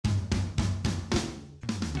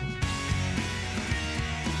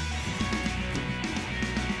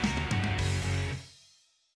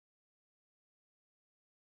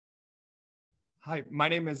Hi, my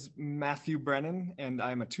name is Matthew Brennan, and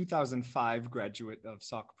I'm a 2005 graduate of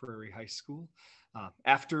Sauk Prairie High School.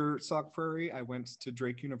 After Sauk Prairie, I went to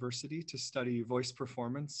Drake University to study voice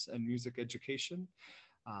performance and music education.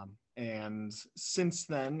 And since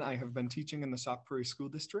then, I have been teaching in the Sauk Prairie School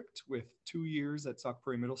District with 2 years at Sauk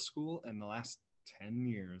Prairie Middle School and the last 10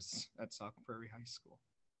 years at Sauk Prairie High School.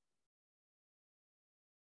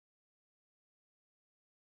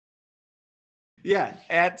 Yeah,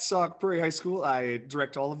 at Sauk Prairie High School, I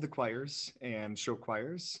direct all of the choirs and show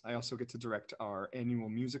choirs. I also get to direct our annual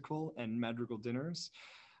musical and madrigal dinners,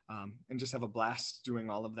 and just have a blast doing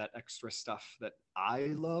all of that extra stuff that I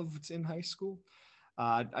loved in high school.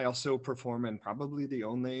 I also perform in probably the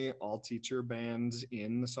only all-teacher band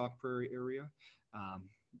in the Sauk Prairie area. Um,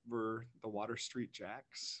 we're the Water Street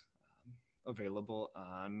Jacks, available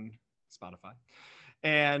on Spotify.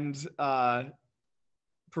 And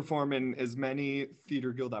perform in as many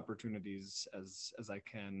theater guild opportunities as I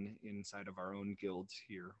can inside of our own guild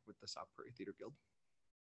here with the Sauk Prairie Theater Guild.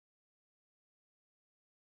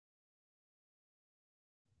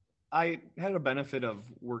 I had a benefit of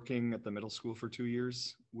working at the middle school for 2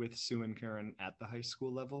 years with Sue and Karen at the high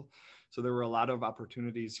school level. So there were a lot of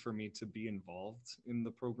opportunities for me to be involved in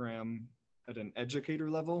the program at an educator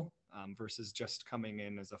level versus just coming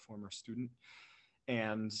in as a former student.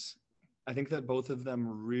 And I think that both of them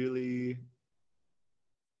really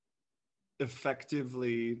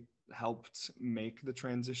effectively helped make the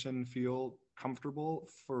transition feel comfortable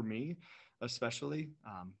for me, especially.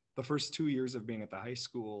 The first 2 years of being at the high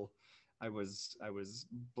school, I was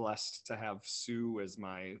blessed to have Sue as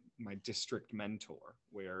my district mentor,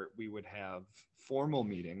 where we would have formal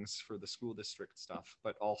meetings for the school district stuff,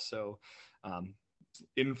 but also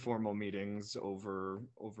informal meetings over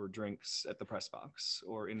drinks at the press box,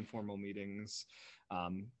 or informal meetings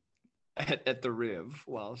um, at the Riv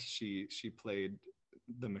while she played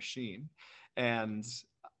the machine. And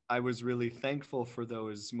I was really thankful for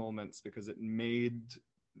those moments because it made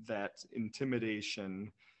that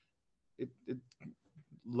intimidation, it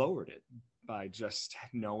lowered it by just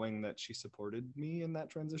knowing that she supported me in that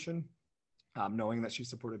transition, knowing that she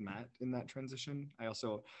supported Matt in that transition. I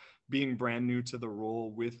also, being brand new to the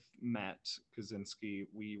role with Matt Kaczynski,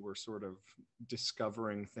 we were sort of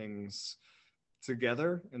discovering things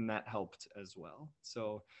together, and that helped as well.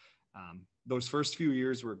 So those first few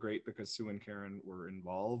years were great because Sue and Karen were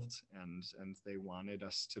involved, and they wanted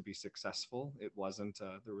us to be successful. It wasn't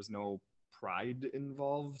there was no pride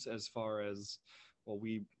involved as far as, well,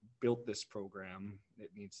 we built this program, it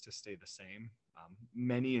needs to stay the same.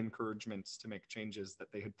 Many encouragements to make changes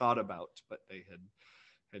that they had thought about, but they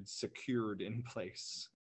had secured in place.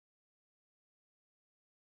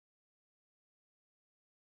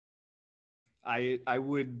 I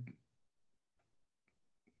would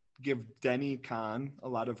give Denny Kahn a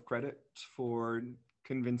lot of credit for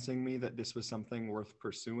convincing me that this was something worth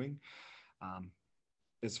pursuing. Um,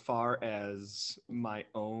 as far as my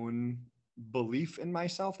own belief in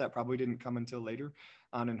myself, that probably didn't come until later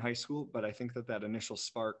on in high school, but I think that that initial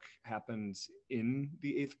spark happened in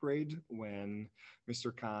the eighth grade when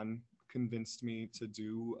Mr. Kahn convinced me to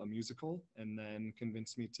do a musical and then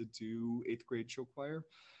convinced me to do eighth grade show choir.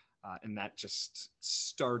 And that just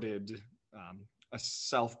started a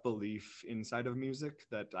self belief inside of music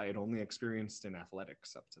that I had only experienced in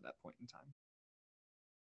athletics up to that point in time.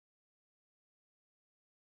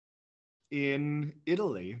 In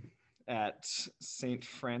Italy, at St.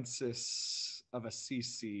 Francis of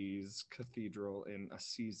Assisi's Cathedral in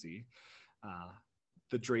Assisi, uh,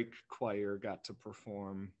 the Drake Choir got to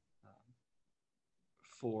perform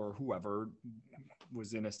for whoever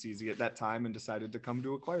was in Assisi at that time and decided to come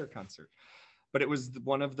to a choir concert. But it was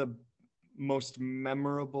one of the most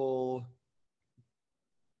memorable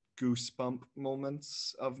goosebump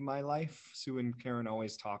moments of my life. Sue and Karen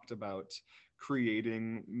always talked about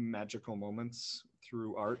creating magical moments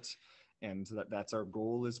through art, and that's our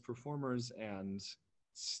goal as performers. And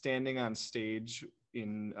standing on stage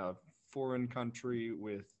in a foreign country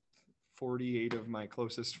with 48 of my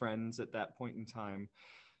closest friends at that point in time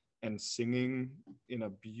and singing in a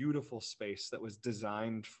beautiful space that was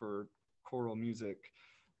designed for choral music,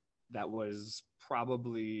 that was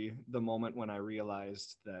probably the moment when I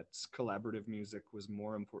realized that collaborative music was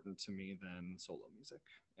more important to me than solo music.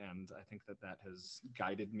 And I think that that has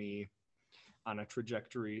guided me on a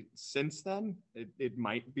trajectory since then. It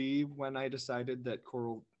might be when I decided that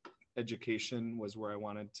choral education was where I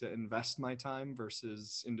wanted to invest my time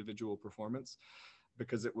versus individual performance,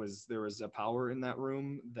 because there was a power in that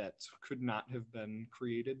room that could not have been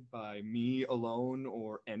created by me alone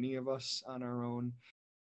or any of us on our own.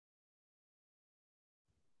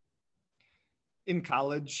 In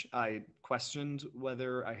college, I questioned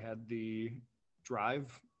whether I had the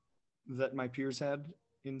drive that my peers had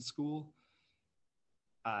in school.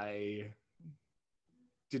 I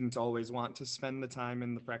didn't always want to spend the time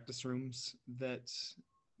in the practice rooms that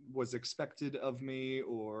was expected of me,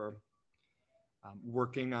 or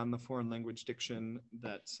working on the foreign language diction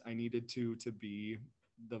that I needed to be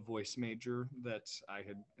the voice major that I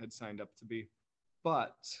had signed up to be.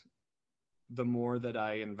 But the more that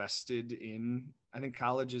I invested in, I think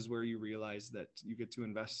college is where you realize that you get to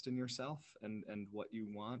invest in yourself and what you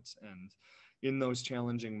want. And in those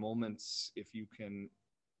challenging moments, if you can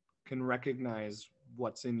recognize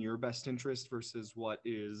what's in your best interest versus what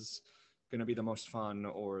is going to be the most fun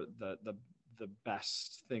or the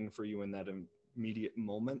best thing for you in that immediate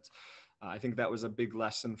moment. I think that was a big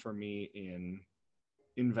lesson for me in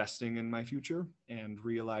investing in my future and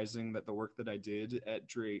realizing that the work that I did at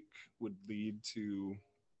Drake would lead to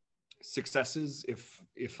successes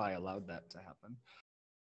if I allowed that to happen.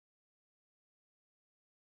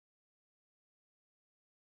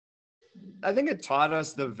 I think it taught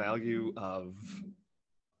us the value of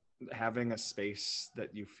having a space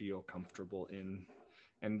that you feel comfortable in,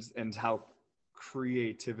 and how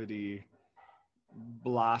creativity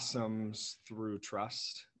blossoms through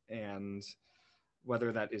trust. And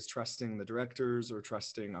whether that is trusting the directors or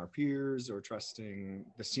trusting our peers or trusting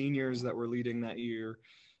the seniors that were leading that year,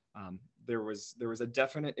 there was a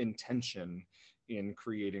definite intention in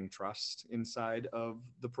creating trust inside of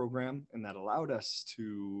the program, and that allowed us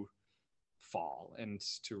to fall and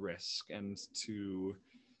to risk and to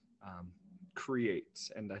um,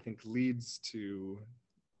 create, and I think leads to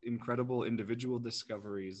incredible individual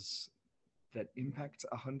discoveries that impact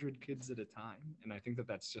 100 kids at a time. And I think that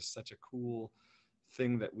that's just such a cool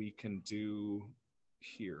thing that we can do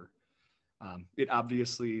here. It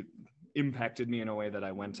obviously impacted me in a way that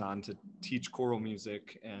I went on to teach choral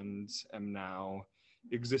music and am now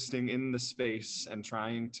existing in the space and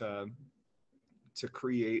trying to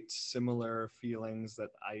create similar feelings that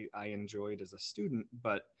I enjoyed as a student.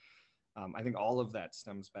 But I think all of that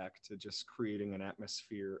stems back to just creating an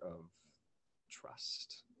atmosphere of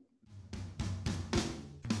trust.